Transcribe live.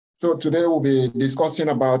So today we'll be discussing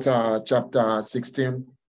about chapter 16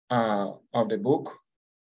 of the book.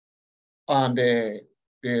 And the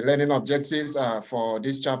learning objectives for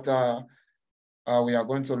this chapter, we are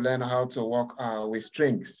going to learn how to work with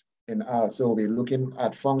strings in R. So we'll be looking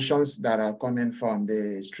at functions that are coming from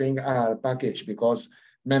the string R package, because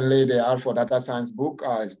mainly the r4ds07 book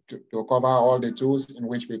is to cover all the tools in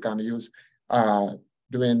which we can use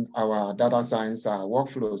doing our data science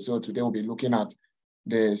workflow. So today we'll be looking at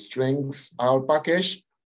the strings R package,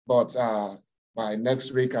 but by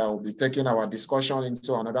next week, I will be taking our discussion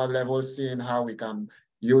into another level, seeing how we can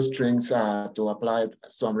use strings to apply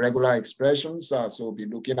some regular expressions. So we'll be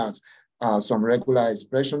looking at some regular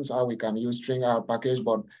expressions, how we can use string R package.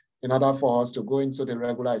 But in order for us to go into the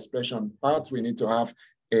regular expression part, we need to have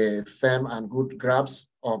a firm and good grasp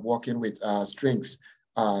of working with strings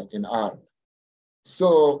in R.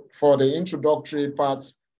 So for the introductory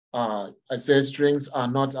part, I say strings are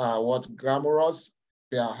not what glamorous.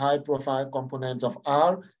 They are high-profile components of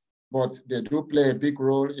R, but they do play a big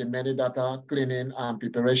role in many data cleaning and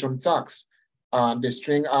preparation tasks. And the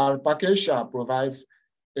string R package provides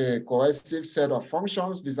a cohesive set of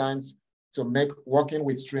functions designed to make working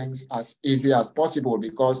with strings as easy as possible,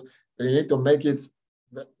 because we need to make it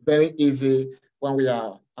very easy when we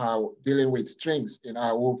are dealing with strings.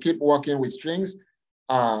 We'll keep working with strings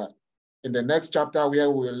in the next chapter,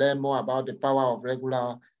 where we will learn more about the power of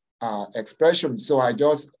regular expressions. So in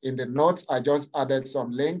the notes, I just added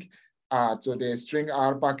some link to the string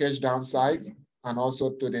R package downside, and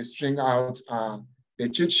also to the string out the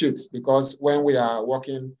cheat sheets, because when we are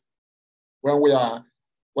working with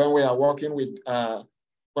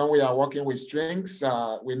strings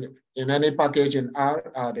in any package in R,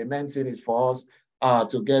 the main thing is for us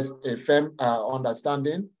to get a firm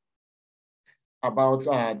understanding about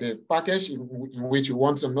the package in which we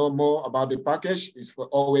want to know more about the package. Is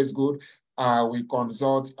always good. We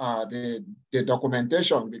consult the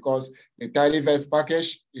documentation, because the tidyverse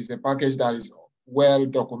package is a package that is well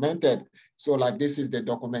documented. So like this is the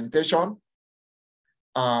documentation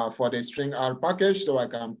for the string R package. So I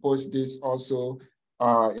can post this also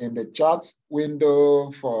in the chat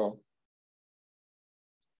window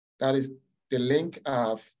that is the link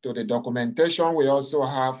to the documentation. We also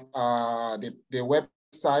have the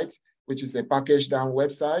website, which is a package down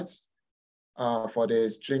website for the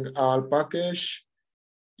string R package.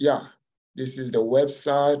 Yeah, this is the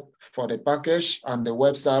website for the package, and the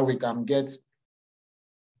website we can get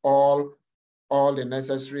all the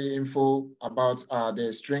necessary info about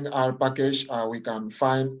the string R package. We can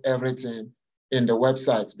find everything in the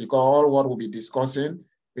website, because all what we'll be discussing,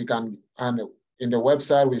 we can, and in the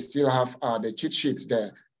website, we still have the cheat sheets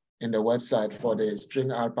there in the website for the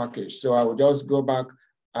string R package. So I will just go back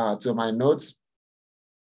to my notes.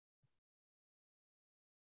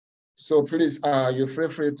 So please, you feel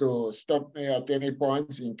free to stop me at any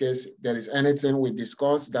point in case there is anything we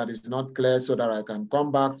discuss that is not clear, so that I can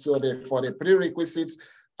come back. So for the prerequisites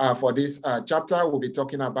for this chapter, we'll be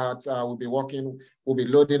talking about, we'll be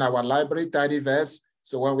loading our library tidyverse.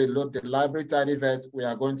 So when we load the library tidyverse, we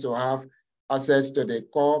are going to have access to the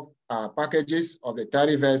core packages of the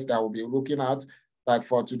tidyverse that we'll be looking at. Like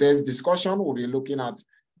for today's discussion, we'll be looking at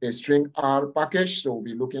the string R package. So we'll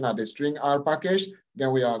be looking at the string R package.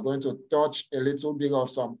 Then we are going to touch a little bit of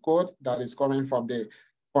some code that is coming from the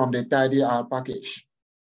tidy R package.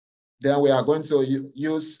 Then we are going to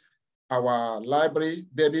use our library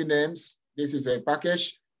baby names. This is a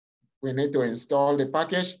package. We need to install the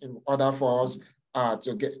package in order for us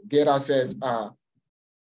to get access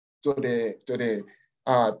to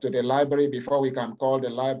the library before we can call the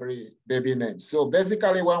library baby name. So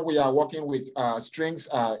basically, when we are working with strings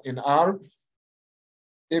in R,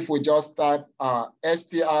 if we just type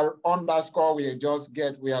str underscore, we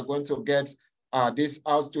are going to get this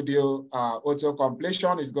RStudio auto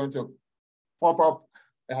completion is going to pop up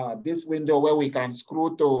this window where we can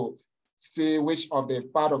scroll to see which of the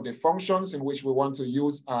part of the functions in which we want to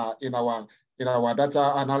use in our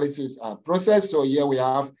data analysis process. So here we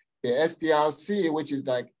have the strc, which is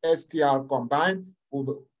like str combine.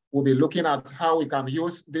 We'll be looking at how we can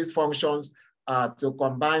use these functions to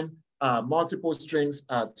combine multiple strings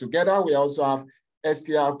together. We also have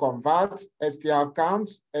str convert, str count,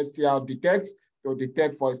 str detect to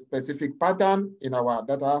detect for a specific pattern in our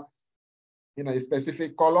data in a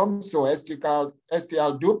specific column. So str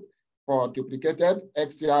dupe for duplicated,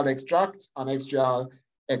 str extract, and str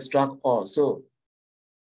extract all. So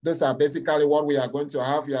those are basically what we are going to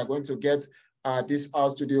have. We are going to get this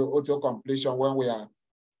RStudio auto completion when we are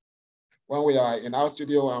in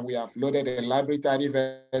RStudio and we have loaded a library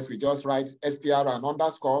tidyverse. We just write str and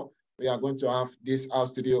underscore. we are going to have this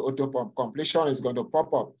RStudio auto completion is going to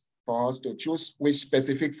pop up for us to choose which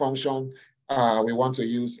specific function we want to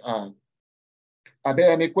use. Are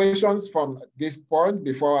there any questions from this point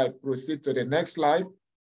before I proceed to the next slide?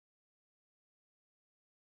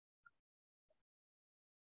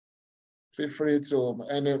 Feel free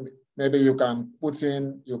to, maybe you can put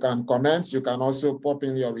in, you can comment, you can also pop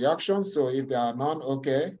in your reactions. So if there are none,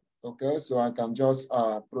 okay, so I can just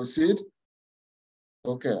proceed.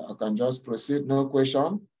 Okay, I can just proceed, no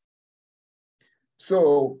question.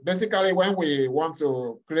 So basically when we want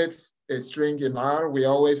to create a string in R, we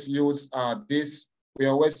always use this. We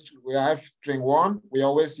have string 1, we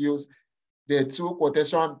always use the two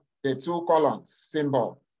columns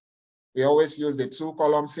symbol. We always use the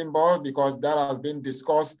 2-column symbol because that has been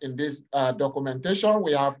discussed in this documentation.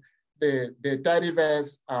 We have the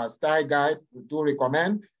tidyverse style guide. We do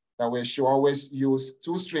recommend that we should always use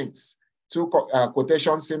 2 strings, 2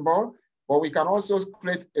 quotation symbol, but we can also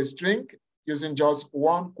create a string using just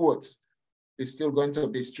 1 quote. It's still going to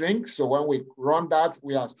be string. So when we run that,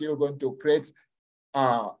 we are still going to create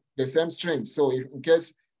the same string. So if, in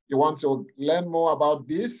case you want to learn more about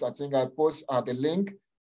this, I think I post the link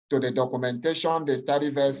to the documentation, the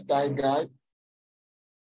tidyverse style guide,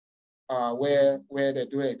 where they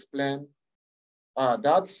do explain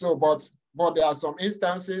that. So, but there are some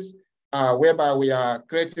instances whereby we are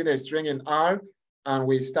creating a string in R, and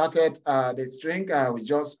we started the string with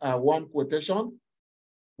just 1 quotation.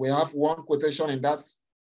 We have 1 quotation in that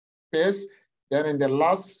space. Then in the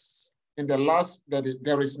last,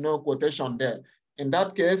 there is no quotation there. In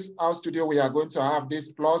that case, RStudio, we are going to have this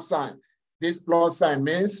plus sign. This plus sign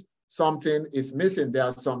means something is missing. There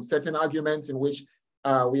are some certain arguments in which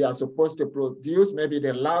we are supposed to produce maybe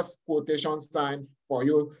the last quotation sign for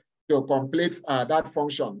you to complete that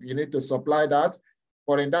function. You need to supply that.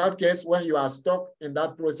 But in that case, when you are stuck in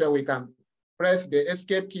that process, we can press the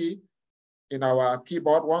escape key in our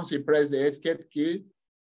keyboard. Once we press the escape key,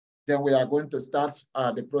 then we are going to start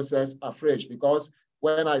the process afresh. Because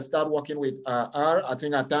when I start working with R, I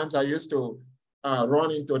think at times I used to run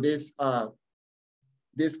into this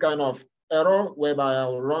kind of error whereby I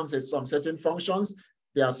will run some certain functions.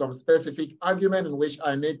 There are some specific arguments in which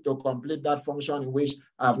I need to complete that function in which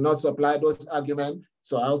I have not supplied those arguments.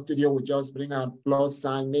 So RStudio will just bring out plus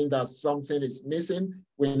sign, meaning that something is missing.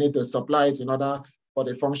 We need to supply it in order for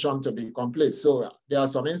the function to be complete. So there are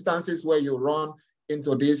some instances where you run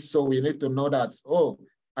into this. So we need to know that, oh,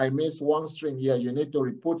 I missed 1 string here. You need to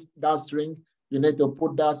reput that string. You need to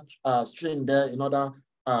put that string there in order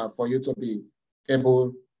for you to be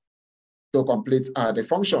able to complete the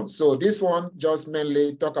function. So this one just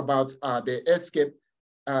mainly talk about the escape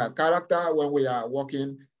character when we are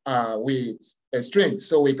working with a string.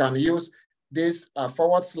 So we can use this /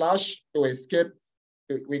 to escape.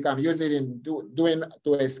 We can use it in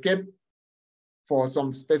to escape for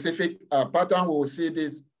some specific pattern. We will see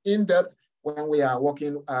this in depth when we are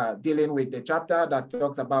working, dealing with the chapter that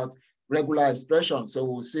talks about regular expressions. So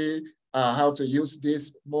we'll see how to use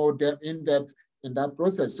this more in depth in that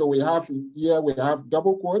process. So we have here, we have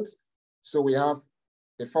double quotes. So we have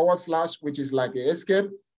the / which is like the escape.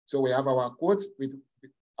 So we have our quote with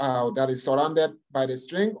that is surrounded by the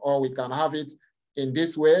string, or we can have it in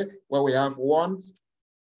this way where we have 1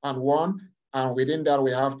 and 1, and within that we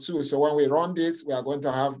have 2. So when we run this, we are going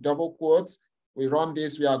to have double quotes. We run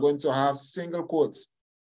this, we are going to have single quotes.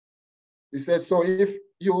 It says, so if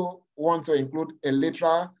you want to include a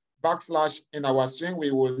literal / in our string, we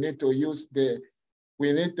will need to use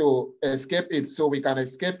we need to escape it. So we can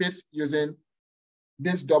escape it using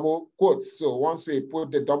this double quotes. So once we put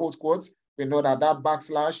the double quotes, we know that that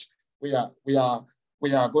 / we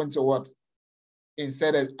are going to what?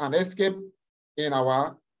 Insert an escape in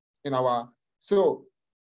our. So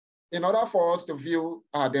in order for us to view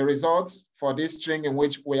the results for this string in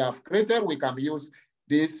which we have created, we can use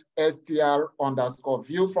this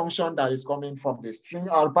str_view function that is coming from the string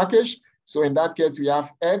R package. So in that case, we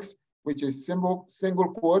have X, which is single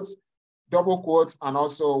quotes, double quotes, and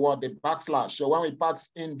also what? The /. So when we pass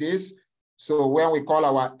in this, so when we call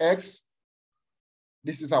our X,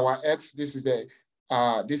 this is our X. This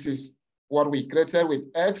is what we created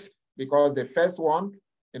with X, because the first one,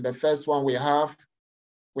 in the first one we want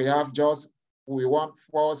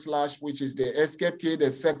 /, which is the escape key, the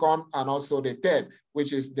second, and also the third,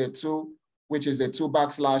 which is the two /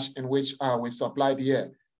 in which we supplied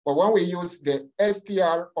here. But when we use the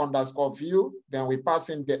str_view, then we pass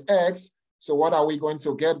in the X. So what are we going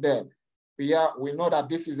to get there? We know that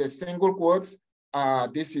this is a single quote,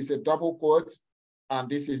 this is a double quote, and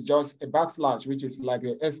this is just a /, which is like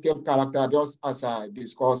the escape character, just as I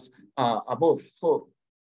discussed above. So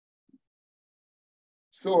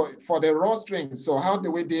So for the raw string, so how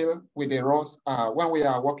do we deal with the raw, when we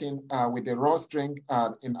are working with the raw string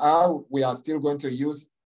in R, we are still going to use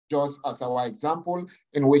just as our example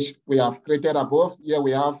in which we have created above. Here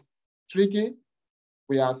we have tricky.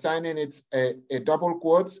 We are assigning it a double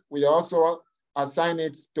quotes. We also assign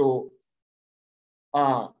it to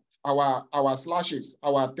our slashes,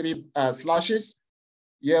 our three slashes.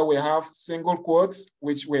 Here we have single quotes,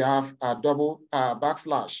 which we have a double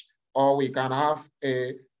backslash, or we can have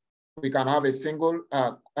a single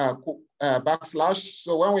backslash.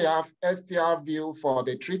 So when we have str view for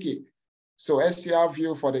the tricky, so str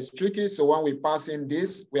view for the tricky, so when we pass in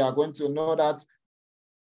this, we are going to know that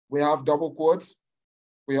we have double quotes.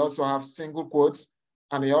 We also have single quotes,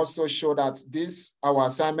 and we also show that this, our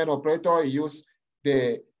assignment operator, use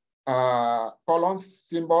the columns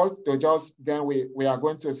symbols to just, then we are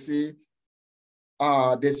going to see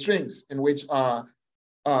the strings in which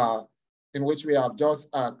we have just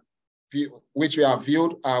which we have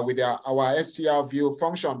viewed with our str view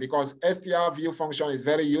function, because str view function is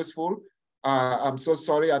very useful. I'm so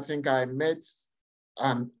sorry, I think I made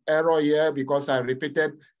an error here because I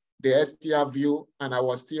repeated the str view and I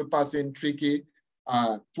was still passing tricky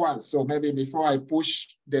twice. So maybe before I push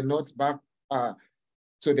the notes back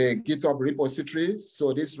to the GitHub repository,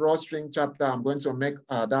 so this raw string chapter, I'm going to make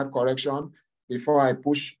that correction before I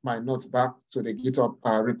push my notes back to the GitHub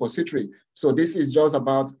repository. So this is just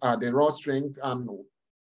about the raw string and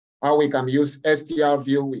how we can use str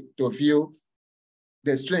view to view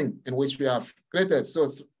the string in which we have created. So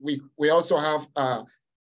we also have,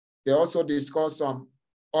 they also discuss some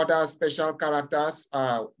other special characters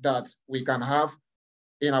that we can have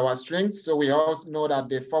in our strings. So we also know that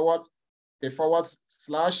the forward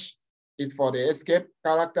slash is for the escape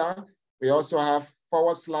character. We also have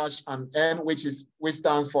forward slash and N, which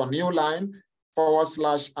stands for new line, forward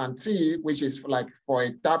slash and T, which is like for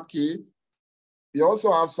a tab key. We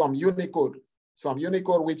also have some Unicode,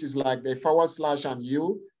 which is like the forward slash and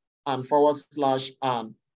U and forward slash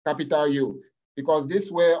and capital U. Because this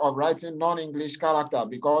way of writing non-English character,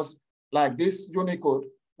 because like this Unicode,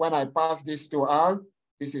 when I pass this to R,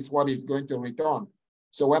 this is what it's going to return.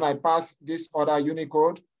 So when I pass this other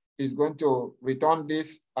Unicode, it's going to return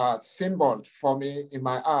this symbol for me in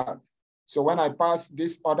my R. So when I pass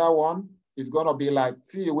this other one, it's going to be like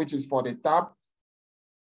T, which is for the tab.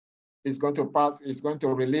 It's going to pass, it's going to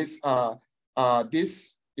release,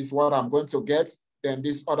 this is what I'm going to get. Then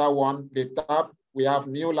this other one, the tab, we have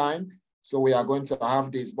new line. So we are going to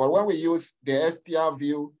have this. But when we use the str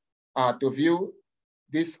view to view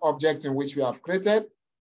this object in which we have created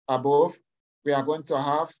above, we are going to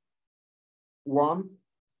have 1,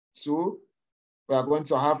 2. We are going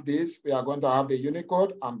to have this. We are going to have the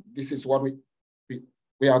Unicode, and this is what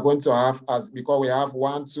we are going to have as, because we have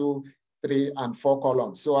 1, 2, 3, and 4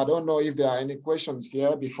 columns. So I don't know if there are any questions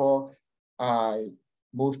here before I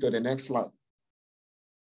move to the next slide.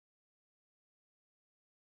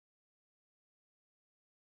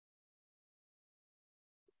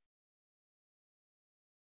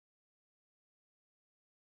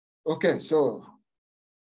 Okay, so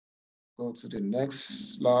go to the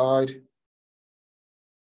next slide.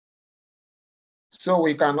 So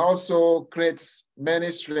we can also create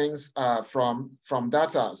many strings from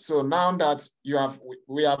data. So now that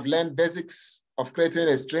we have learned basics of creating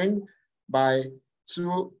a string by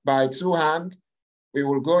two hand, we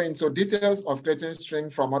will go into details of creating string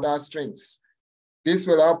from other strings. This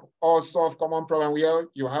will help us solve common problem where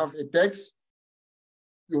you have a text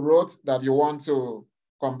you wrote that you want to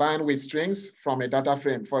combine with strings from a data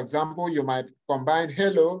frame. For example, you might combine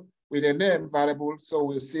hello with a name variable. So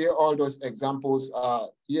we'll see all those examples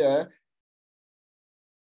here.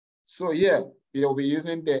 So here, we'll be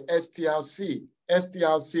using the strc.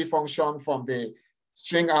 strc function from the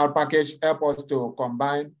string R package help us to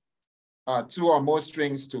combine 2 or more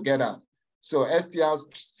strings together. So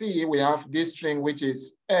strc, we have this string, which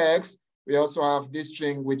is X. We also have this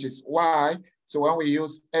string, which is Y. So when we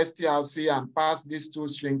use strc and pass these 2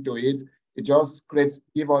 strings to it, it just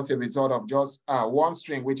give us a result of just 1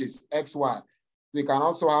 string, which is XY. We can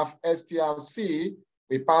also have strc,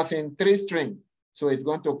 we pass in 3 strings. So it's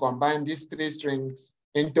going to combine these 3 strings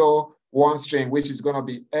into 1 string, which is going to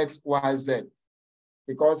be XYZ.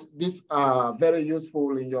 Because these are very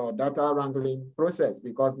useful in your data wrangling process,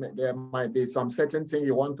 because there might be some certain thing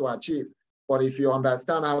you want to achieve. But if you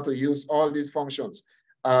understand how to use all these functions,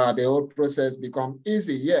 the whole process becomes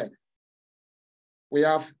easy. Yeah. We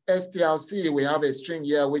have strc, we have a string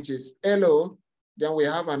here, which is hello. Then we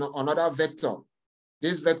have another vector.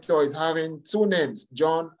 This vector is having 2 names,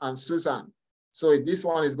 John and Susan. So this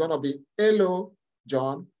one is going to be hello,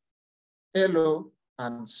 John, hello,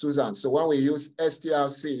 and Susan. So when we use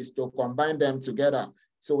STRCs to combine them together,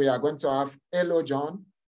 so we are going to have hello John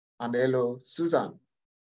and hello Susan.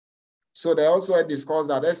 So they also discussed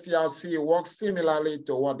that STRC works similarly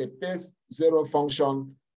to what the base 0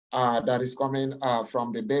 function that is coming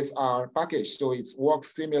from the base R package. So it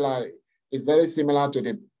works similarly. It's very similar to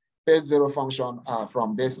the base 0 function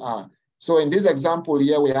from base R. So in this example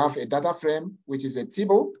here, we have a data frame, which is a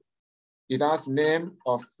table. It has name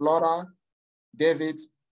of Flora, David,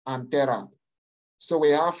 and Tara. So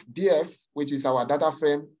we have DF, which is our data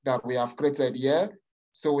frame that we have created here.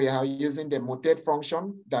 So we are using the mutate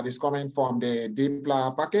function that is coming from the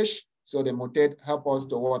dplyr package. So the mutate help us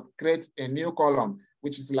to create a new column,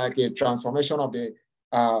 which is like a transformation of the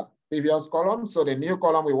previous column. So the new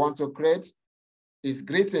column we want to create is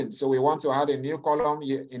greetings. So we want to add a new column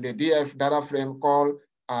in the DF data frame called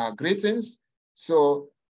greetings. So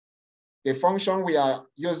the function we are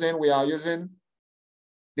using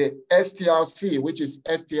the strc, which is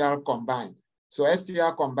str combine. So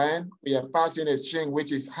str combine, we are passing a string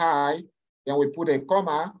which is hi, then we put a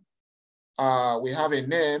comma, we have a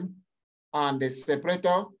name, and the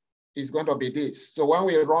separator is going to be this. So when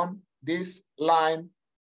we run this line,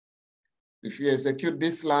 if you execute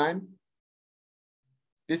this line,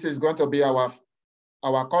 this is going to be our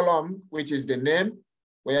column, which is the name.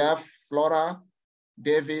 We have Flora,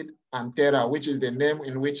 David, and Tara, which is the name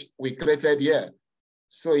in which we created here.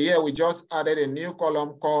 So here we just added a new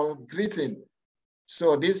column called greeting.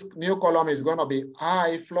 So this new column is going to be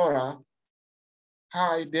hi Flora,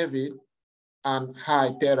 hi David, and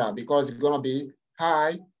hi Tara, because it's going to be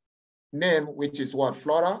hi name, which is what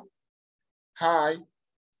Flora, hi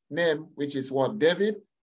name, which is what David,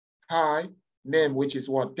 hi name, which is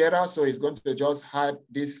what Tara. So it's going to just hide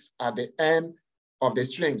this at the end of the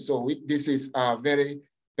string. So this is very,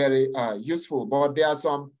 very useful, but there are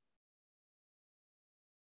some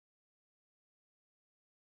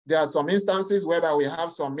instances where we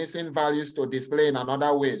have some missing values to display in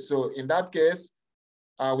another way. So in that case,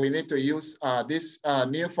 we need to use this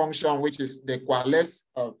new function, which is the coalesce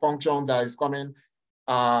function that is coming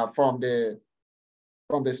from the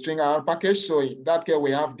string R package. So in that case,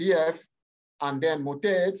 we have df and then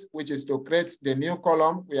mutate, which is to create the new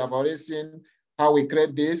column. We have already seen how we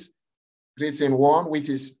create this greeting one, which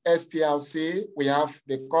is strc. We have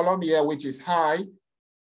the column here, which is hi.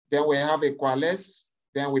 Then we have a coalesce.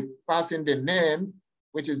 Then we pass in the name,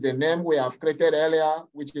 which is the name we have created earlier,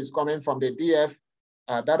 which is coming from the DF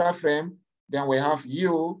data frame. Then we have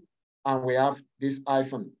U, and we have this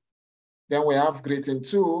hyphen. Then we have greeting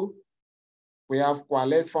 2. We have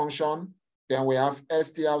coalesce function. Then we have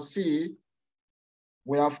strc.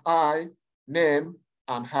 We have I, name,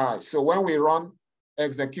 and hi. So when we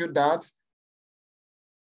execute that,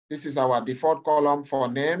 this is our default column for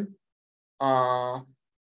name.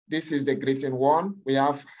 This is the greeting 1. We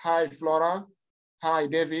have hi Flora, hi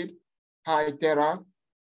David, hi Tara.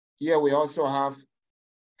 Here we also have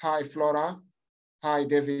hi Flora, hi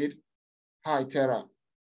David, hi Tara.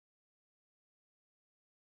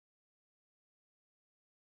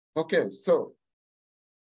 Okay,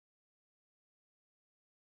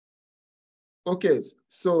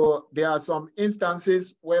 so there are some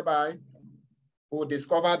instances whereby we'll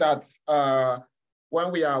discover that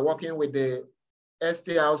when we are working with the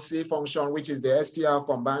strc function, which is the str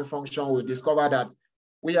combine function, we discover that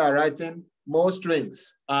we are writing more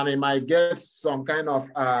strings, and it might get some kind of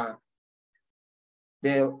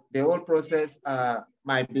the whole process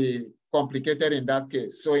might be complicated in that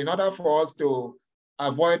case. So in order for us to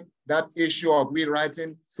avoid that issue of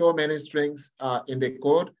rewriting so many strings in the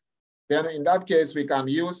code, then in that case we can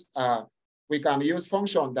use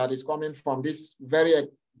function that is coming from this very,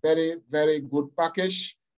 very, very good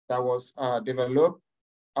package that was developed,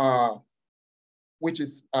 which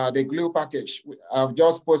is the glue package. I've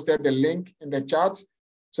just posted the link in the chat.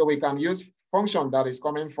 So we can use function that is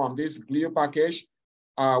coming from this glue package,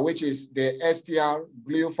 which is the str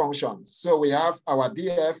glue function. So we have our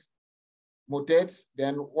df mutate.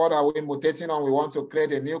 Then what are we mutating on? We want to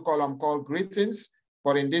create a new column called greetings.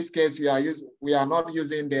 But in this case, we are not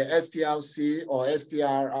using the strc or str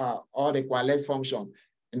or the coalesce function.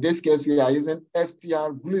 In this case, we are using str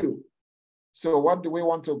glue. So what do we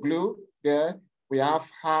want to glue there? We have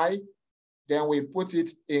hi, then we put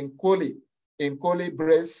it in curly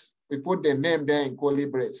brace. We put the name there in curly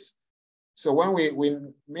brace. So when we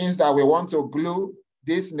means that we want to glue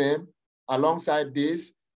this name alongside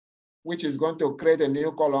this, which is going to create a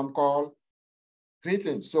new column called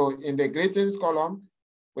greetings. So in the greetings column,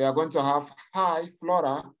 we are going to have hi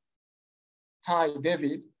Flora, hi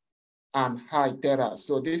David, and hi Tara.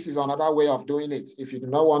 So this is another way of doing it if you do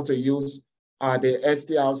not want to use the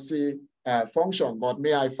strc function. But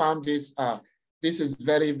me, I found this, this is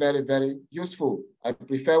very, very, very useful. I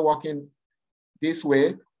prefer working this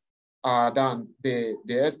way than the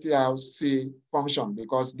strc function,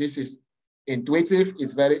 because this is intuitive.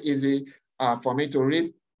 It's very easy for me to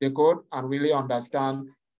read the code and really understand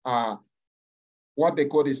what the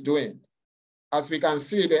code is doing. As we can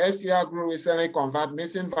see, the str glue recently convert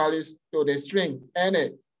missing values to the string NA,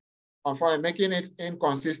 and making it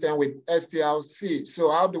inconsistent with strc.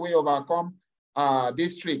 So how do we overcome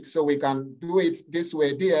this trick? So we can do it this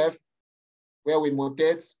way, df, where we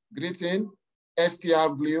mutate greeting, str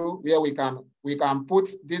glue, where we can put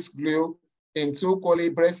this glue in two curly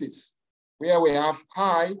braces, where we have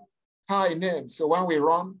hi name. So when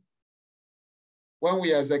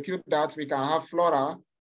we execute that, we can have Flora,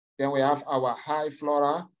 then we have our hi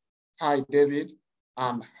Flora, hi David,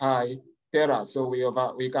 and hi Tara. So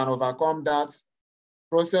we can overcome that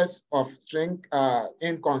process of string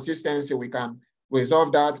inconsistency. We can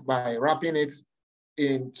resolve that by wrapping it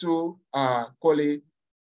in two curly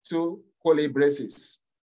braces.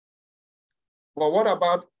 But what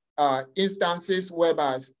about instances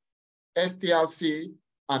whereby strc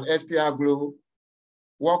and str glue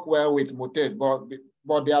work well with mutate,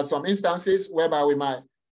 but there are some instances whereby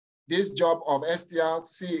this job of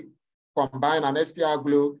strc combine and str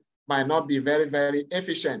glue might not be very, very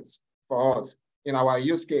efficient for us in our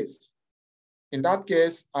use case. In that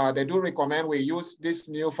case, they do recommend we use this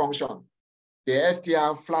new function, the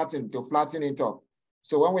str flatten, to flatten it up.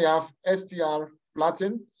 So when we have str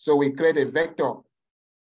flatten, so we create a vector,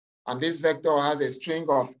 and this vector has a string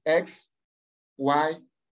of x, y,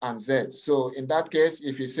 and z. So in that case,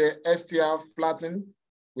 if you say str flatten,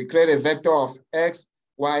 we create a vector of x,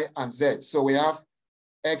 y, and z. So we have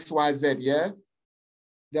x, y, z here.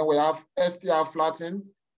 Then we have str flatten,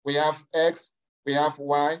 we have x, we have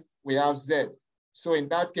y, we have z. So in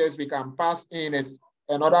that case, we can pass in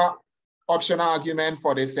another optional argument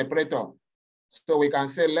for the separator. So we can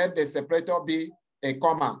say, let the separator be a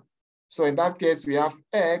comma. So in that case, we have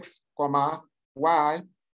x, comma, y,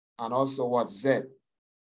 and also what, z.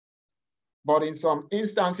 But in some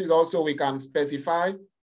instances also, we can specify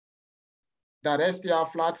that str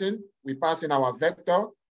flatten, we pass in our vector,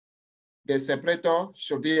 the separator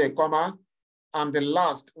should be a comma, and the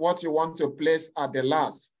last, what you want to place at the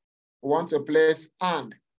last, we want to place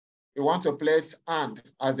and. We want to place and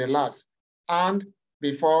as the last, and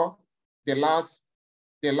before the last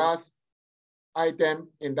item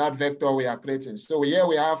in that vector we are creating. So here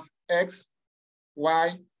we have x,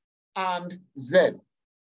 y, and z.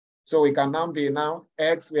 So we can now be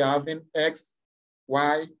x, we are having x,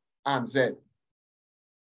 y, and z.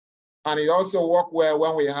 And it also works well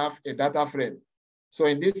when we have a data frame. So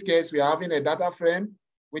in this case, we are having a data frame,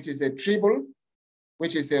 which is a triple,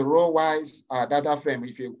 which is a row-wise data frame.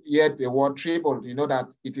 If you hear the word triple, you know that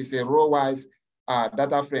it is a row-wise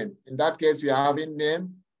data frame. In that case, we are having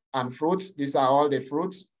name and fruits. These are all the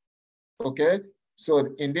fruits, okay? So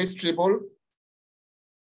in this triple,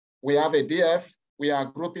 we have a df. We are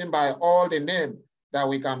grouping by all the name that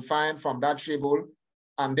we can find from that triple.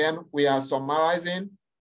 And then we are summarizing.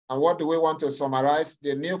 And what do we want to summarize?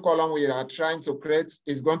 The new column we are trying to create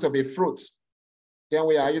is going to be fruits. Then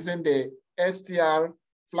we are using the str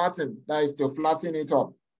flatten, that is to flatten it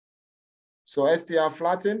up. So str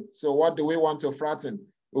flatten, so what do we want to flatten?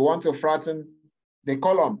 We want to flatten the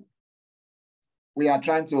column. We are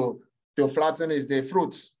trying to flatten is the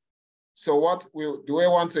fruits. So what do we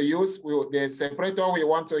want to use? The separator, we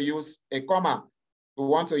want to use a comma. We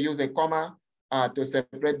want to use a comma to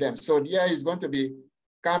separate them. So here is going to be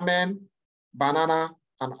Carmen, banana,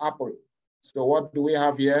 and apple. So what do we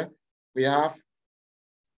have here? We have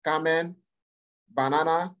Carmen,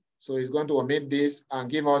 banana. So it's going to omit this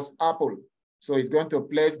and give us apple. So it's going to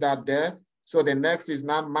place that there. So the next is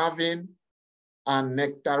now Marvin and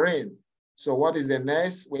nectarine. So what is the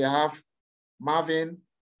next? We have Marvin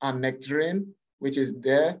and nectarine, which is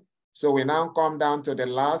there. So we now come down to the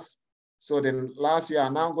last. So the last, we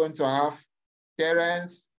are now going to have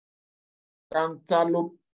Terence,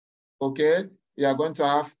 cantaloupe, okay? We are going to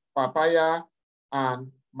have papaya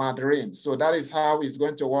and mandarin. So that is how it's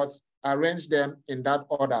going to arrange them in that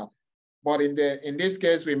order. But in this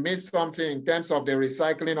case, we missed something in terms of the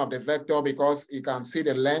recycling of the vector, because you can see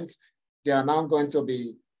the length. They are now going to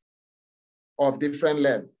be of different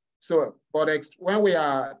length. So, but when we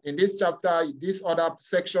are in this chapter, this other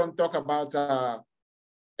section talk about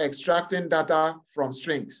extracting data from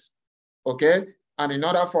strings, okay? And in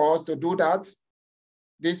order for us to do that,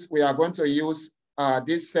 we are going to use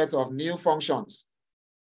this set of new functions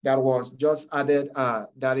that was just added,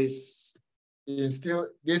 that is still,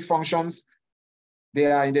 these functions They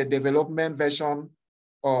are in the development version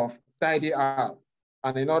of tidyr.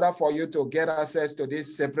 And in order for you to get access to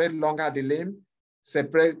this, separate longer the limb,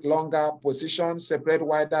 separate longer position, separate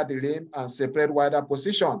wider the limb, and separate wider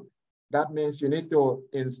position. That means you need to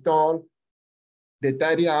install the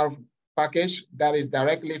tidyr package that is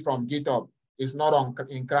directly from GitHub. It's not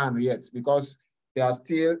in CRAN yet because they are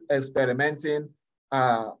still experimenting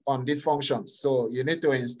on these functions. So you need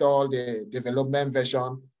to install the development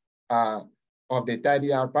version of the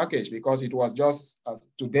tidyr package because it was just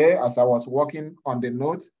today as I was working on the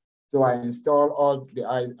notes. So I installed all the,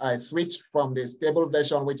 I switched from the stable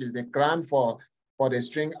version, which is the CRAN for the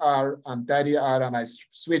string R and tidyr, and I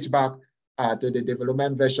switched back to the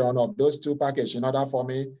development version of those two packages in order for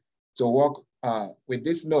me to work with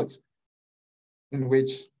this note in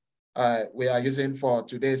which we are using for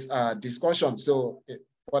today's discussion. So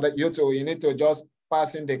for that, you need to just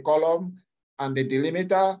pass in the column and the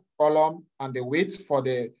delimiter column and the width for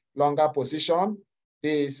the longer position.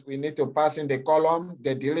 This, we need to pass in the column,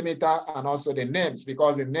 the delimiter, and also the names,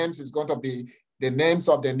 because the names is going to be the names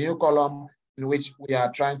of the new column in which we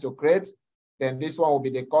are trying to create. Then this one will be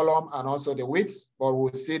the column and also the width, but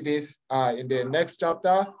we'll see this in the next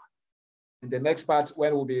chapter, in the next part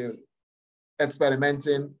when we'll be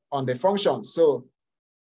experimenting on the functions. So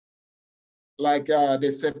like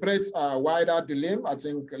the separate wider the limb, I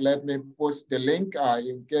think let me post the link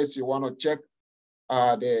in case you want to check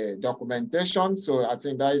the documentation. So I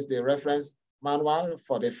think that is the reference manual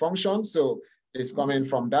for the function. So it's coming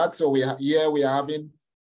from that. So here we are having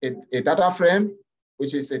a data frame,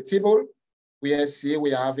 which is a table. We see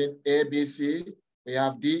we are having A, B, C, we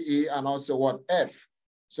have D, E, and also what, F.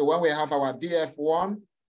 So when we have our DF1,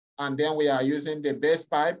 and then we are using the base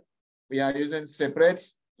pipe, we are using separate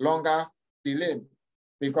longer the limb,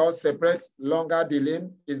 because separate longer the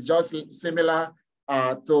limb is just similar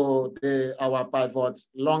to our pivot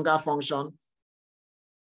longer function.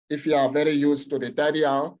 If you are very used to the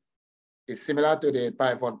tidyr, it's similar to the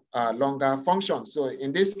pivot longer function. So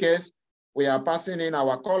in this case, we are passing in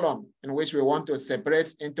our column in which we want to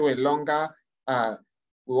separate into a longer,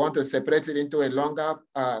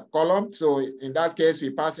 column. So in that case,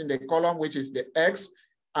 we pass in the column, which is the X,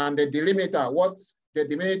 and the delimiter. What the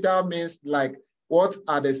delimiter means, like what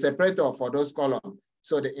are the separator for those columns.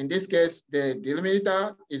 So in this case, the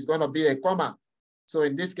delimiter is going to be a comma. So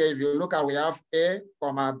in this case, if you look at, we have A,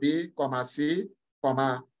 comma, B, comma, C,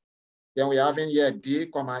 comma, then we have in here D,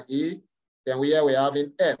 comma, E, then here we have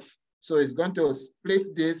in F. So it's going to split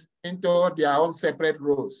this into their own separate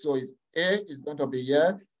rows. So A is going to be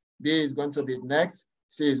here, B is going to be next,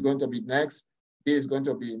 C is going to be next, D is going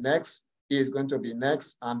to be next, E is going to be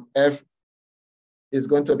next, and F is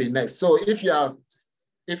going to be next. So if you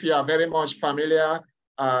are very much familiar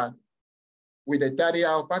with the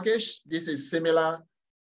tidyr package, this is similar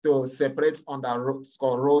to separate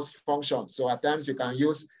underscore rows function. So at times you can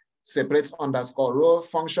use separate underscore row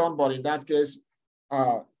function, but in that case,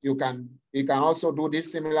 you can also do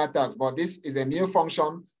this similar task, but this is a new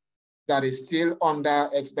function that is still under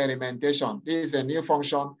experimentation. This is a new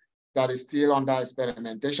function that is still under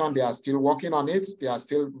experimentation. They are still working on it. They are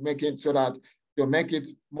still making so that to make it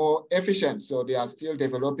more efficient. So they are still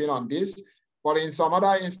developing on this. But in some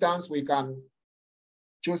other instance, we can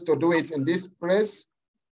choose to do it in this place.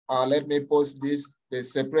 Let me post this, the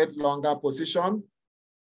separate longer position,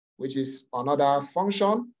 which is another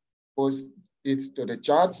function. Post it to the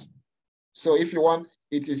charts. So if you want,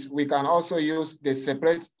 we can also use the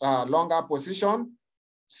separate longer position.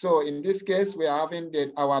 So in this case, we are having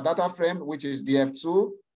our data frame, which is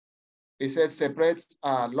DF2. It says separate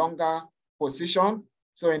longer position.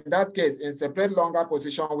 So in that case, in separate longer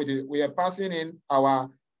position, we are passing in our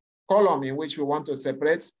column in which we want to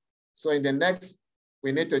separate. So in the next,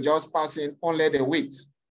 we need to just pass in only the width.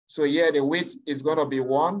 So here the width is going to be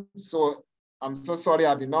 1. So I'm so sorry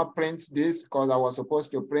I did not print this because I was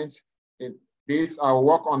supposed to print it. This. I'll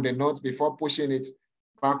work on the notes before pushing it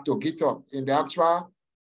back to GitHub in the actual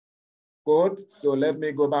code. So let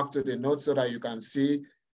me go back to the notes so that you can see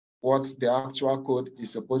what the actual code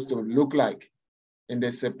is supposed to look like in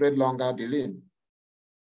the separate longer the limb,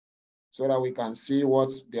 so that we can see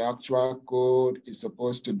what the actual code is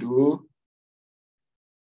supposed to do.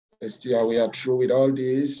 Still, we are through with all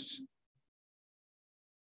this.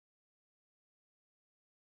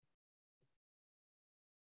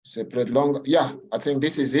 Separate long, yeah, I think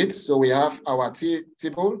this is it. So we have our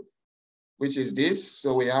table, which is this.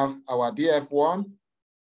 So we have our DF1.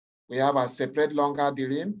 We have a separate longer the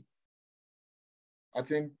limb. I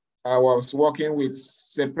think I was working with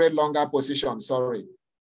separate longer position, sorry.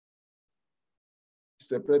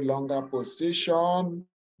 Separate longer position.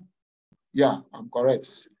 Yeah, I'm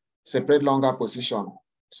correct. Separate longer position.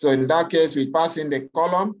 So in that case, we pass in the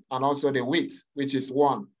column and also the width, which is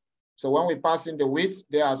 1. So when we pass in the width,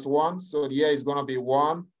 there as 1. So here is going to be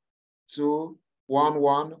 1, 2, 1,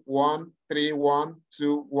 1, 1, 3, 1,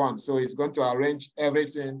 2, 1. So it's going to arrange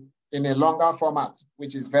everything in a longer format,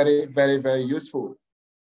 which is very, very, very useful.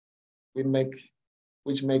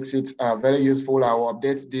 Which makes it very useful. I will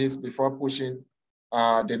update this before pushing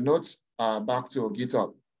the notes back to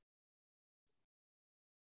GitHub.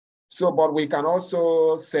 So, but we can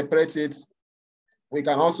also separate it. We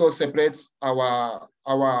can also separate our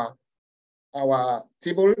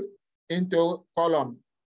table into column.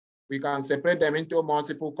 We can separate them into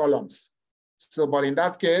multiple columns. So, but in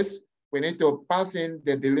that case, we need to pass in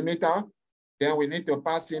the delimiter. Then we need to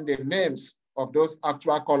pass in the names of those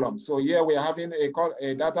actual columns. So here we are having a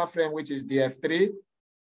data frame, which is df3.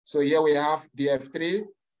 So here we have df3,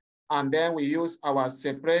 and then we use our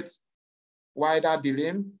separate wider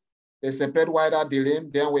delim, the separate wider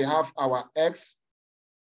delim. Then we have our x.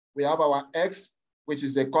 We have our x, which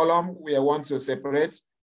is a column we want to separate.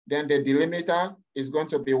 Then the delimiter is going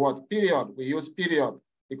to be what? Period. We use period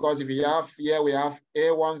because if you have here, we have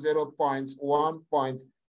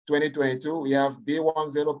A10.1.2022, we have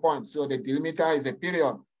B10 points. So the delimiter is a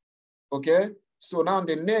period. Okay. So now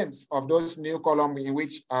the names of those new columns in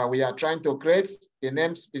which we are trying to create, the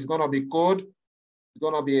names is going to be code, it's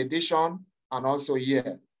going to be edition, and also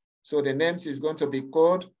year. So the names is going to be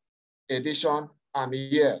code, edition, and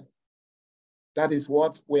year. That is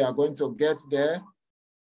what we are going to get there.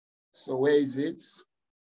 So where is it?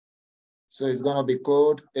 So it's going to be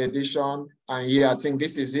code, edition, and year. I think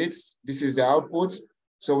this is it. This is the output.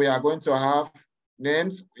 So we are going to have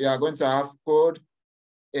names. We are going to have code,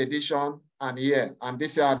 edition, and year. And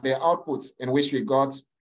these are the outputs in which we got.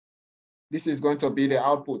 This is going to be the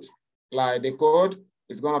output. Like the code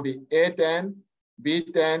is going to be A10,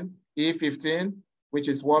 B10, E15, which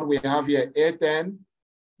is what we have here, A10,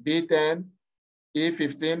 B10,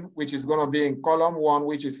 E15, which is going to be in column 1,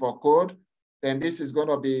 which is for code. Then this is going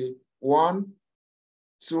to be 1,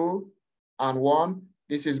 2, and 1.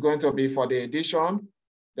 This is going to be for the edition.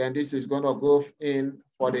 Then this is going to go in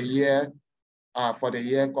for the year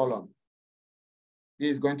column. This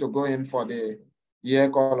is going to go in for the year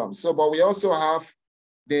column. So, but we also have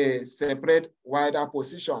the separate wider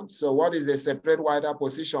position. So what is the separate wider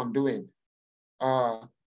position doing? The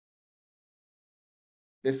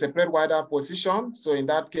separate wider position. So in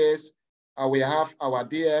that case, we have our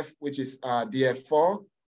DF, which is DF4,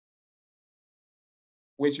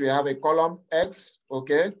 which we have a column X,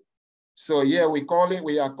 okay? So here we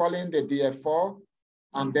are calling the DF4,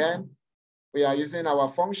 and then we are using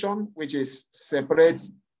our function, which is separate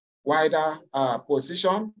wider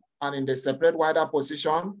position. And in the separate wider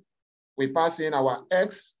position, we pass in our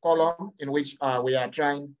X column in which we are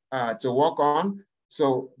trying to work on.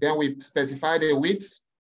 So then we specify the width.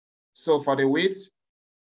 So for the width,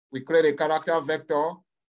 we create a character vector.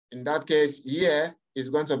 In that case, year is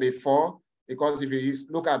going to be 4, because if you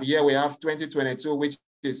look at here, we have 2022, which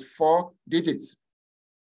is 4 digits.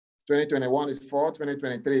 2021 is 4,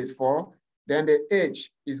 2023 is 4. Then the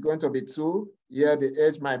age is going to be 2. Here the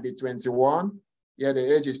age might be 21. Here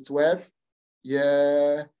the age is 12.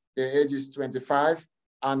 Here the age is 25.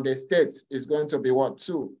 And the state is going to be what?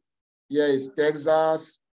 2. Here is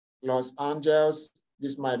Texas, Los Angeles.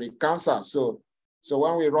 This might be Kansas. So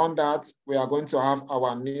when we run that, we are going to have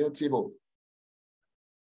our new table.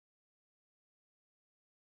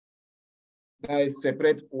 That is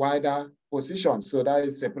separate wider position. So that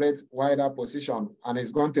is separate wider position, and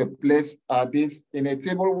it's going to place this in a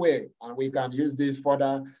table way, and we can use this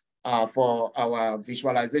further for our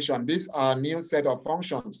visualization. These are new set of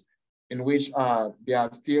functions in which they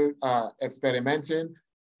are still experimenting.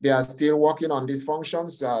 They are still working on these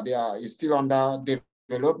functions. They are still under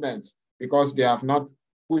development because they have not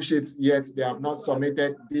pushed it yet. They have not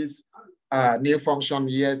submitted this new function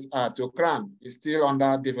yet to CRAN. It's still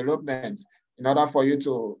under development. In order for you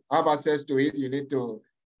to have access to it, you need to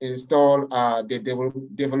install the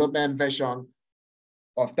development version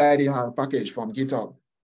of TidyHack package from GitHub.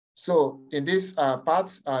 So in this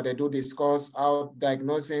part, they do discuss how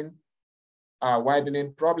diagnosing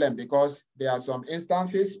widening problem, because there are some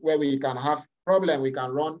instances where we can have problem, we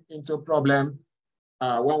can run into problem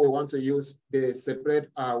when we want to use the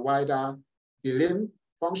separate wider delim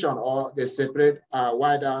function or the separate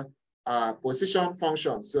wider position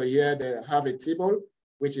function. So here they have a table,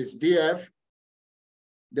 which is DF.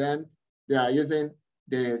 Then they are using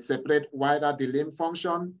the separate wider delim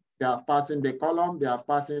function. They have passing the column. They have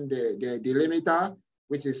passing the delimiter,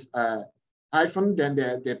 which is hyphen. Then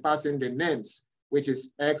they pass in the names, which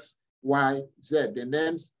is X, Y, Z. The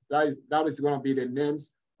names, that is going to be the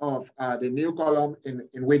names of the new column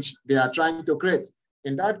in which they are trying to create.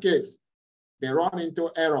 In that case, they run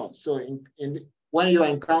into error. So when you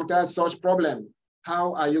encounter such problem,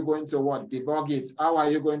 how are you going to debug it? How are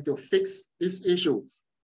you going to fix this issue?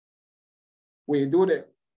 We do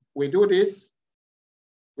this.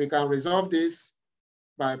 We can resolve this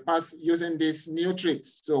by using these new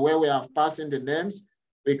tricks. So where we have passed in the names,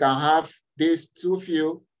 we can have these too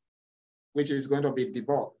few, which is going to be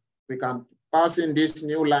debugged. We can pass in this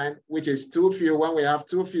new line, which is too few. When we have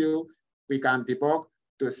too few, we can debug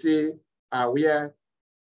to see where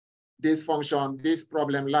this function, this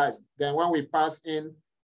problem lies. Then when we pass in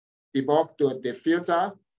debug to the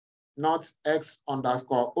filter, not x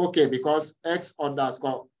underscore okay, because x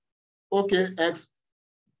underscore okay, x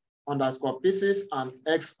underscore pieces and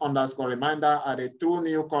x underscore reminder are the two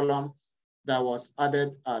new columns that was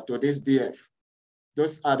added to this DF.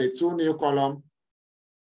 Those are the two new columns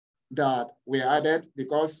that we added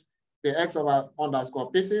because the x underscore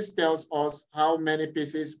pieces tells us how many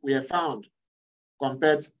pieces we have found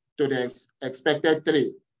compared to the expected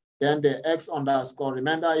 3. Then the x underscore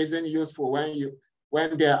remainder isn't useful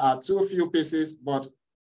when there are too few pieces, but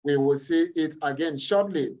we will see it again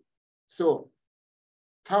shortly. So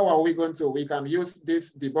how are we going to? We can use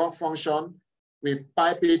this debug function. We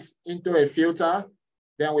pipe it into a filter.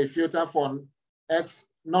 Then we filter for x,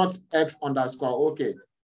 not x underscore okay.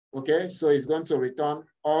 Okay, so it's going to return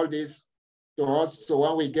all this to us. So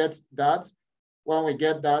when we get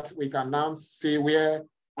that, we can now see where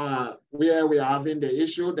we are having the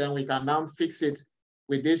issue. Then we can now fix it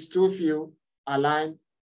with these too few align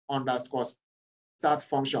underscore start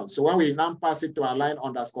function. So when we now pass it to align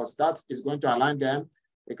underscore start, it's going to align them.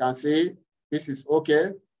 We can see this is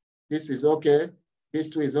okay, this is okay, this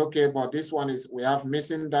two is okay, but this one is, we have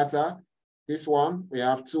missing data. This one, we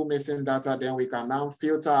have 2 missing data. Then we can now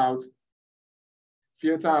filter out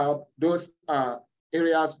those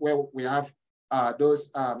areas where we have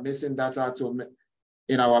those missing data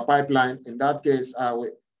in our pipeline. In that case,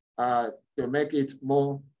 to make it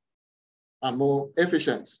more and more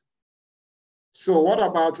efficient. So what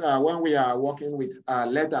about when we are working with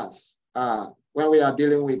letters? When we are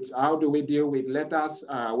dealing with, how do we deal with letters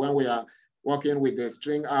when we are working with the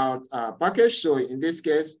string out package? So in this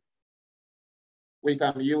case, we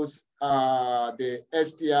can use the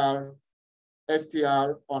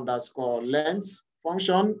str underscore length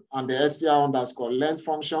function and the str underscore length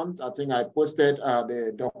function. I think I posted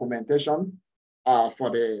the documentation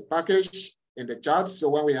for the package in the chat. So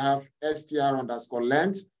when we have str underscore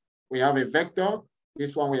length, we have a vector.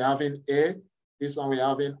 This one we have in A. This one we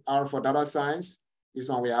have in R for data science. This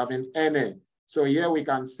one we have in NA. So here we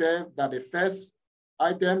can say that the first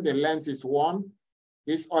item, the length is 1.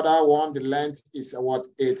 This other one, the length is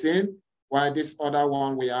 18. While this other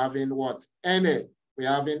one, we have in NA. We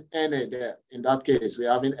have in NA there. In that case, we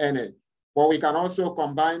have in NA. But we can also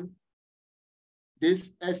combine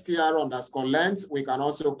this str underscore length. We can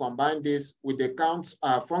also combine this with the count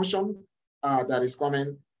function that is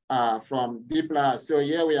coming from dplyr. So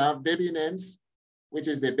here we have baby names, which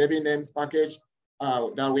is the baby names package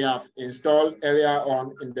that we have installed earlier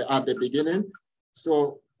on at the beginning.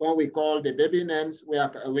 So when we call the baby names,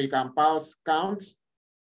 we can pass count,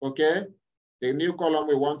 okay? The new column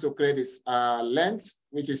we want to create is length,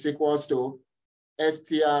 which is equals to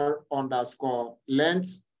str underscore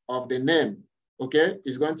length of the name, okay?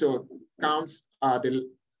 It's going to count the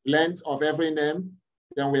length of every name.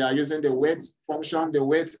 Then we are using the weight function, the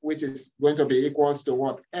weight which is going to be equals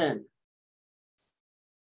to n.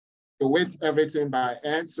 To weight everything by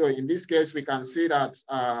n. So in this case, we can see that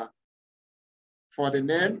for the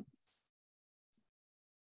name,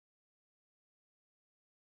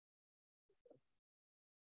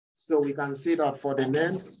 so we can see that for the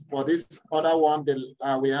names, for this other one,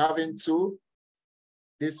 we're having 2.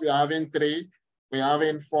 This we're having 3. We're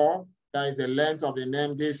having 4. That is the length of the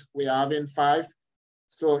name. This we're having 5.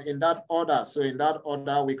 So in that order,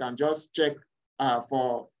 we can just check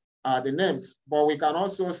for the names. But we can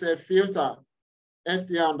also say filter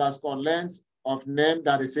str underscore length of name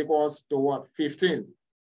that is equals to 15.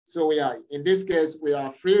 So we are, in this case, we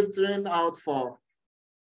are filtering out for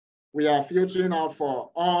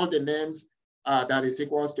all the names that is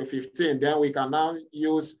equals to 15. Then we can now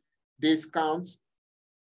use this count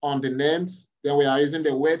on the names. Then we are using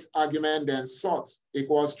the weight argument, then sort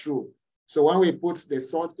equals true. So when we put the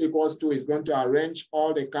sort equals to, it's going to arrange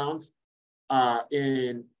all the counts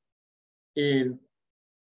in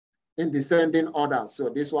descending order. So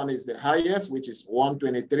this one is the highest, which is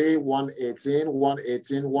 123, 118,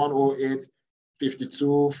 118, 108,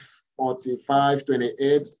 52, 45,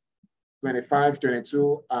 28, 25,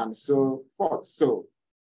 22, and so forth. So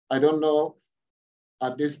I don't know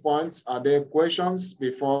at this point, are there questions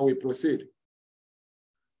before we proceed?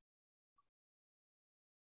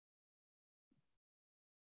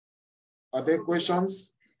 Are there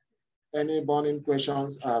questions? Any burning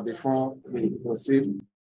questions before we proceed?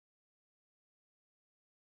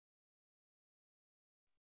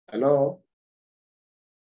 Hello?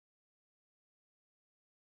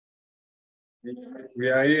 We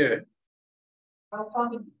are here.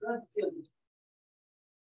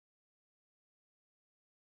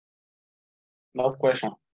 No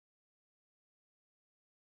question.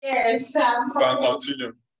 Yes. Can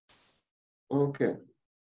continue. Okay.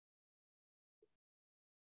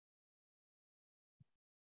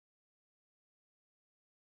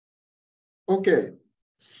 Okay,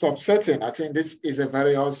 subsetting, I think this is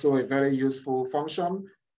also a very useful function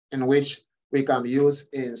in which we can use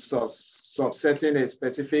in subsetting a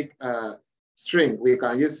specific string. We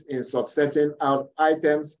can use in subsetting out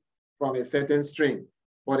items from a certain string.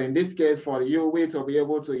 But in this case, for we to be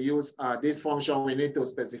able to use this function, we need to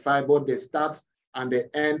specify both the start and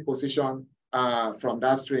the end position from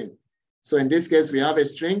that string. So in this case, we have a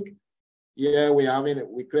string. Here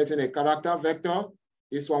we're creating a character vector.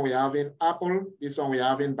 This one we have in apple, this one we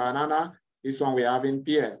have in banana, this one we have in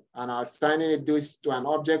pear, and I'm assigning this to an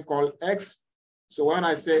object called X. So when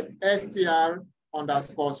I say str_sub,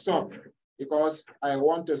 because I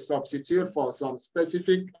want to substitute for some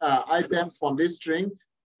specific items from this string,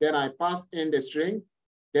 then I pass in the string,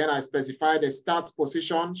 then I specify the start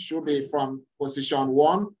position should be from position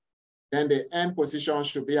 1, then the end position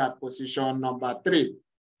should be at position number 3.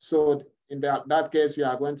 So in that case, we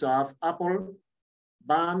are going to have apple,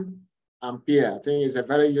 ban, and peer. I think it's a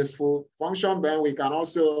very useful function. Then we can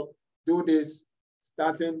also do this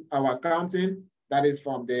starting our counting, that is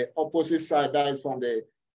from the opposite side, that is from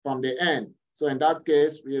the end. So in that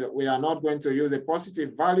case, we are not going to use a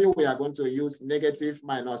positive value. We are going to use negative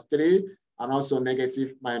 -3 and also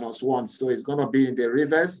negative -1. So it's going to be in the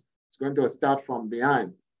reverse. It's going to start from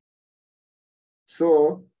behind.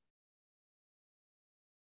 So,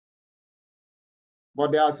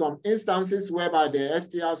 but there are some instances whereby the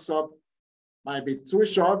str sub might be too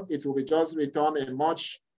short. It will be just return as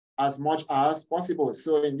much as possible.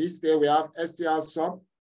 So in this case, we have str sub.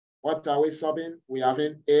 What are we subbing? We have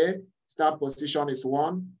in A, start position is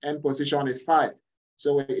 1, end position is 5.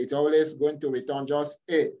 So it's always going to return just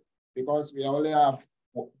A, because we only have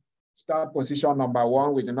start position number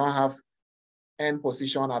 1. We do not have end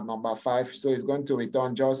position at number 5. So it's going to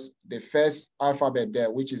return just the first alphabet there,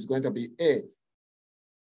 which is going to be A.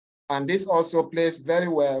 And this also plays very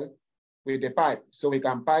well with the pipe. So we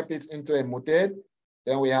can pipe it into a mutate.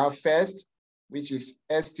 Then we have first, which is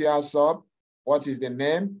str sub. What is the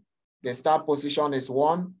name? The start position is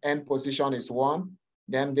 1, end position is 1.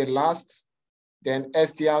 Then the last, then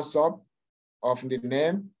str sub of the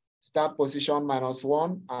name, start position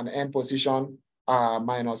 -1 and end position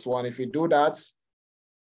 -1. If we do that,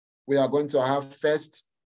 we are going to have first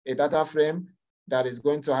a data frame that is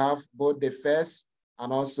going to have both the first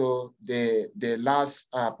and also the last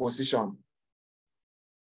position.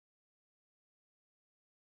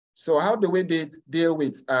 So how do we deal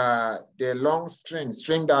with the long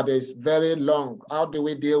string that is very long? How do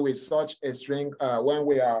we deal with such a string when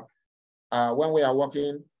we are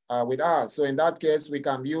working with R? So in that case, we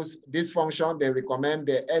can use this function. They recommend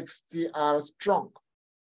the str_trunc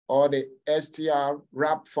or the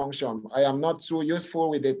str_wrap function. I am not too useful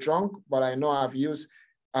with the trunc, but I know I've used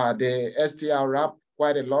the str_wrap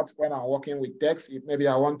quite a lot when I'm working with text. If maybe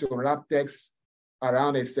I want to wrap text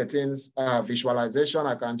around a certain visualization,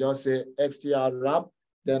 I can just say str_wrap,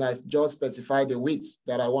 then I just specify the width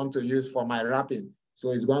that I want to use for my wrapping.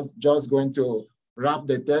 So it's just going to wrap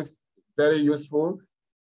the text, very useful,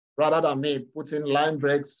 rather than me putting line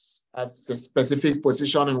breaks as a specific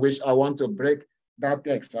position in which I want to break that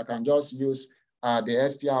text. I can just use the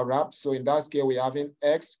str_wrap. So in that case, we are having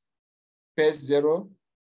X, space 0.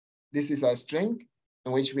 This is a string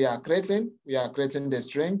in which we are creating the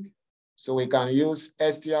string. So we can use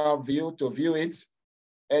str_view to view it,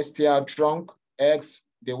 str_trunc X,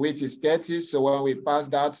 the width is 30. So when we pass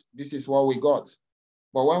that, this is what we got.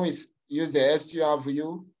 But when we use the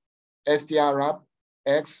str_view, str_wrap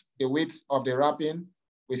X, the width of the wrapping,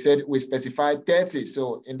 we said we specify 30.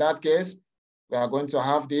 So in that case, we are going to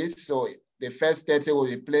have this. So the first 30 will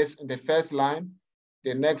be placed in the first line.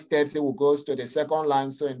 The next 30 will go to the second line.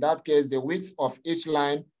 So in that case, the width of each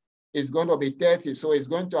line is going to be 30. So it's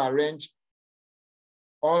going to arrange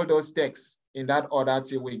all those texts in that order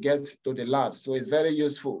till we get to the last. So it's very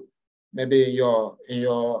useful. maybe in your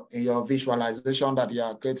visualization that you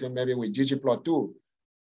are creating, maybe with ggplot2.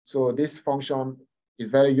 So this function is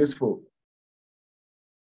very useful.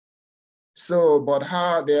 So, but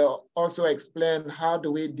how they also explain how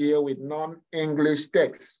do we deal with non-English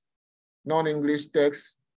text? Non-English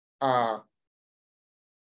text, how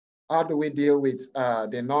do we deal with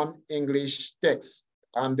the non-English text?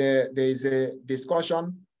 And there is a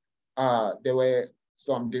discussion. There were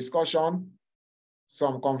some discussion,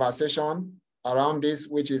 some conversation around this,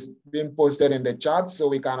 which is being posted in the chat. So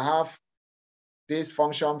we can have this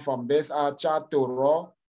function from base R chat to raw.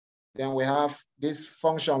 Then we have this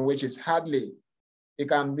function, which is Hadley. It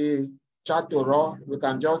can be chat to raw. You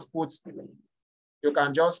can just put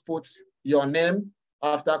your name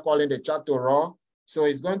after calling the chat to raw. So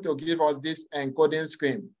it's going to give us this encoding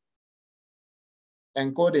screen.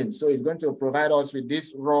 Encoding. So it's going to provide us with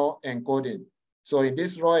this raw encoding. So in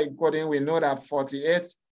this raw encoding, we know that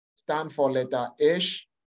 48 stands for letter H.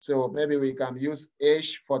 So maybe we can use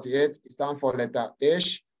H, 48 stands for letter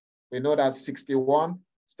H. We know that 61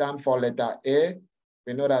 stands for letter A.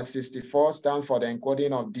 We know that 64 stands for the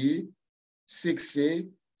encoding of D. 6C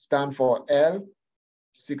stands for L.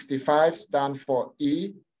 65 stands for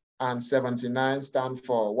E. And 79 stands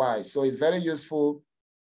for Y. So it's very useful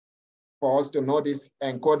for us to know this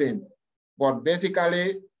encoding. But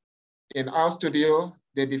basically, in RStudio,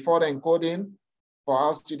 the default encoding for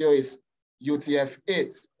RStudio is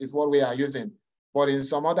UTF-8 is what we are using. But in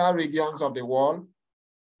some other regions of the world,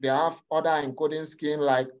 they have other encoding scheme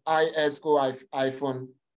like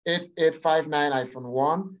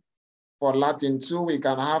ISCO-8859-1. For Latin 2, we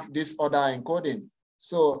can have this other encoding.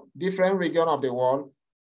 So different region of the world,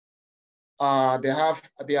 they have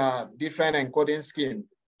their different encoding scheme.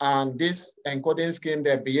 And this encoding scheme,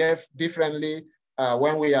 they behave differently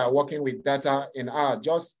when we are working with data in R.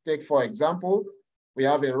 Just take, for example, we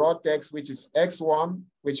have a raw text, which is X1,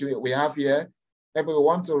 which we have here. Maybe we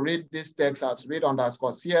want to read this text as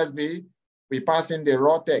read_CSV. We pass in the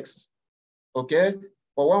raw text, okay?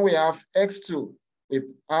 But when we have X2, we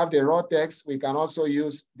have the raw text. We can also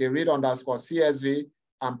use the read_CSV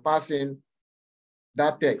and pass in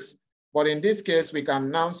that text. But in this case, we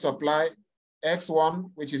can now supply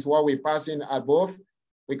X1, which is what we pass in above.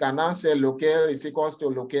 We can now say locale is equals to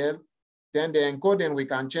locale. Then the encoding, we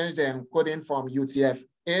can change the encoding from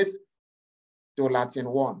UTF-8 to Latin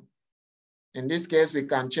 1. In this case, we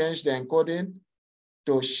can change the encoding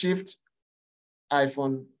to shift-GIS.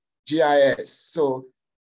 So,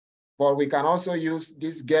 but we can also use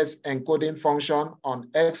this guess encoding function on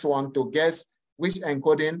X1 to guess which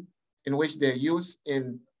encoding in which they use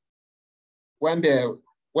in when they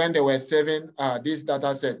were saving this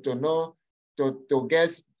data set to know, to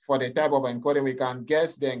guess for the type of encoding. We can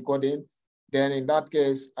guess the encoding. Then in that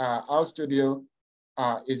case, RStudio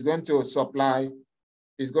is going to supply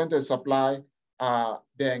the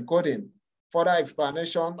encoding. Further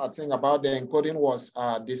explanation, I think, about the encoding was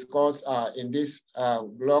discussed in this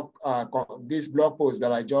blog post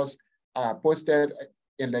that I just posted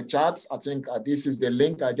in the chat. I think this is the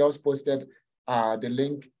link. I just posted the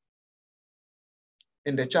link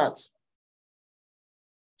in the chat.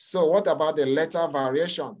 So what about the letter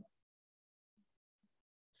variation?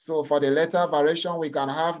 So for the letter variation, we can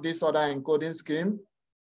have this other encoding scheme.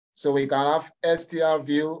 So we can have str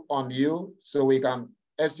view on U. So we can,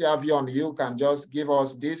 str view on U can just give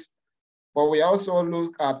us this. But we also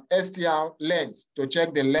look at str length to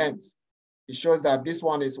check the length. It shows that this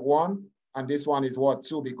one is 1 and this one is what,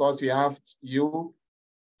 2, because we have U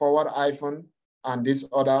forward hyphen and this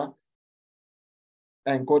other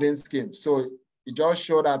encoding scheme. So it just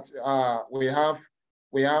shows that we have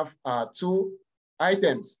 2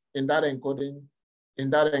 items in that encoding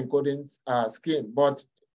scheme. But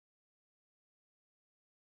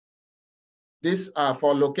this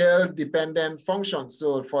for local dependent functions.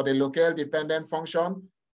 So for the local dependent function,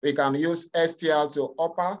 we can use str to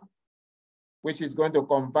upper, which is going to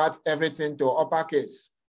convert everything to uppercase.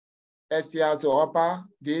 Str to upper,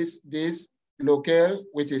 this local,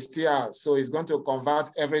 which is tr. So it's going to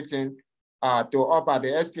convert everything to upper.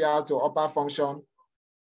 The str to upper function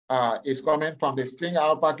is coming from the string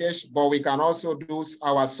uppercase, but we can also do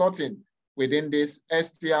our sorting within this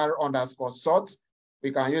str_sort.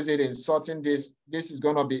 We can use it in sorting this. This is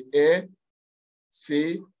going to be A,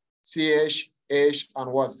 C, CH, H,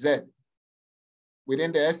 and what, Z.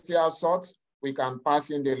 Within the str sort, we can pass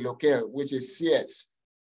in the locale, which is CS.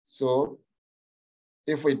 So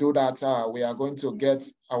if we do that, we are going to get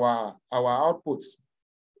our outputs.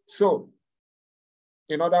 So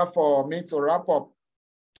in order for me to wrap up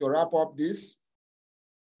this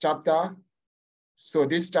chapter, so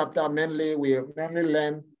this chapter we mainly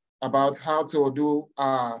learn about how to do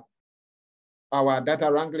our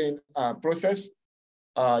data wrangling process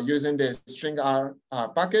using the string R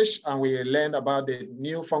package, and we learned about the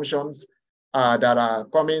new functions that are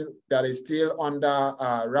coming, that is still under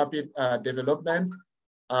rapid development,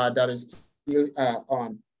 that is still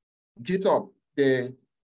on GitHub.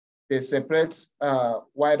 They separate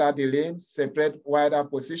wider delay, separate wider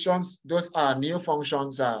positions. Those are new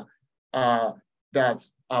functions that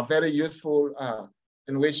are very useful,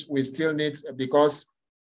 in which we still need, because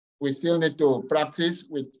we still need to practice.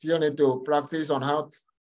 We still need to practice on how,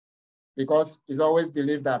 because it's always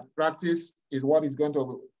believed that practice is what is going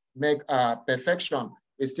to make perfection.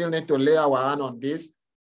 We still need to lay our hand on this,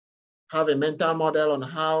 have a mental model on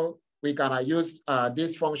how we can use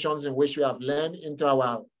these functions in which we have learned into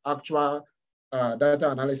our actual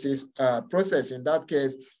data analysis process. In that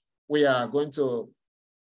case, we are going to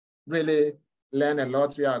really learn a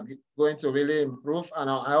lot. We are going to really improve. And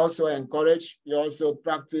I also encourage you also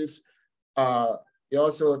practice, you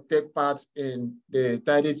also take part in the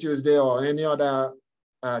Tidy Tuesday or any other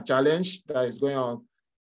challenge that is going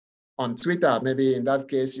on Twitter. Maybe in that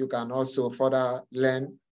case, you can also further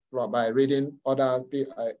learn by reading other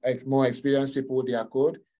more experienced people, their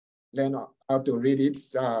code, learn how to read it,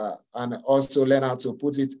 and also learn how to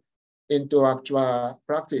put it into actual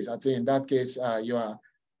practice. I think in that case, you are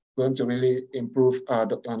going to really improve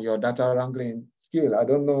on your data wrangling skill. I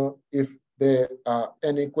don't know if there are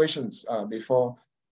any questions before